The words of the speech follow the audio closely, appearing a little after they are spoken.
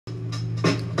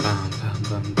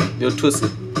Yo, Tusi.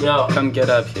 Yo. Come get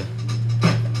up here.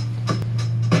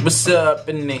 What's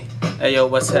happening? Hey, yo,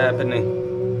 what's happening?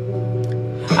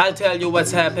 I'll tell you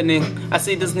what's happening. I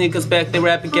see these niggas back, they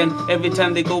rap again. Every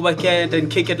time they go ahead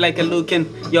and kick it like a Lucan.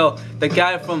 Yo, the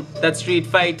guy from that street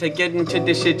fighter, get into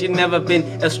this shit. You never been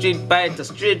a street fighter,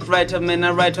 street writer, man.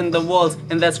 I write on the walls,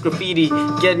 and that's graffiti.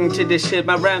 Get into this shit,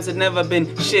 my rhymes have never been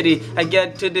shitty. I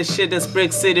get to this shit as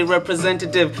Brick City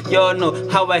representative. Y'all know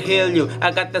how I heal you.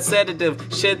 I got the sedative,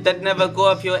 shit that never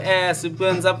go up your ass. It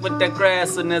burns up with the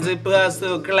grass, and as it burns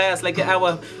through a glass like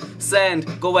our sand.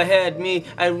 Go ahead, me,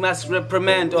 I must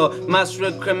reprimand or must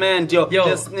recommend. Yo,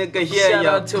 this nigga here, shout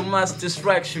out to mass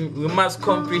distraction. We must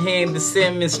comprehend the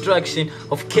same instruction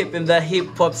of keeping the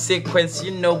hip-hop sequence.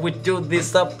 You know we do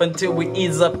this up until we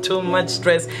ease up too much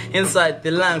stress inside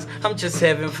the lungs. I'm just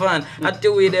having fun. I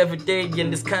do it every day,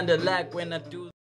 and it's kinda like when I do